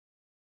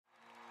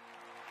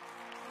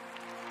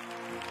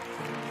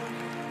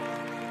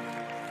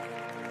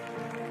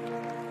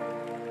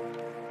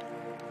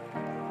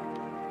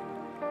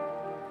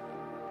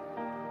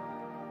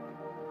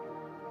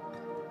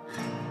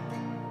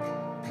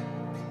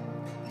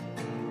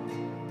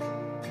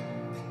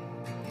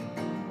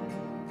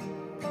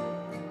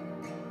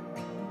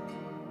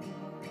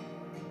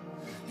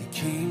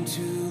came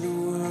to the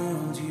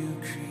world you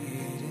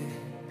created,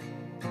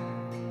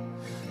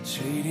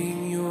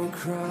 trading your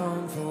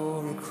crown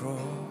for a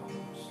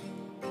cross.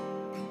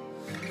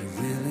 You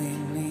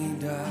willingly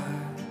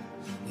died,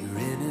 your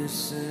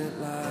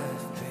innocent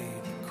life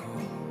paid the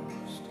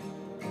cost.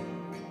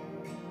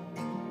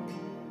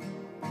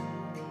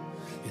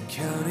 And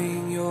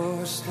counting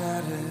your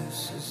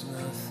status as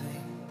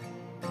nothing,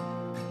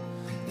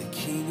 the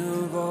King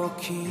of all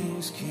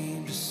kings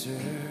came to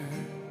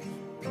serve,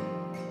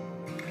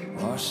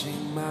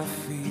 washing my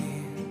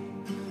feet,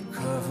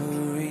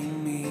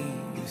 covering me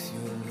with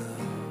your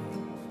love.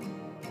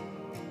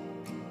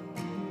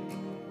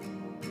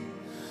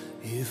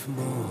 If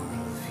more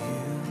of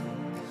you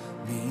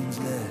means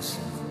less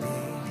of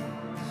me,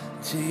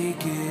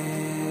 take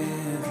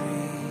everything.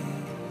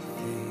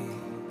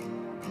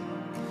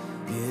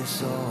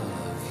 Yes, all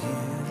of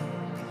you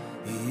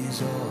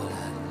is all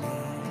I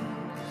need.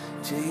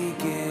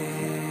 Take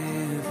everything.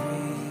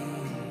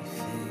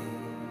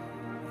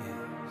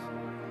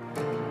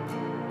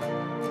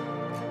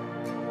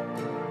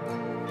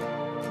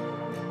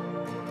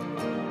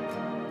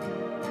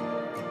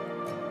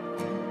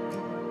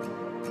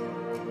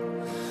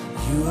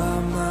 You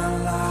are my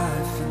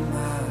life and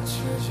my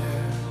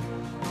treasure,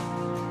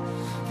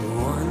 the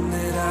one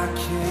that I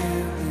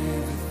can't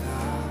live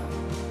without.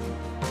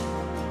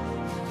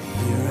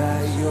 Here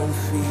at your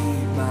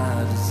feet, my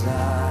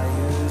desire.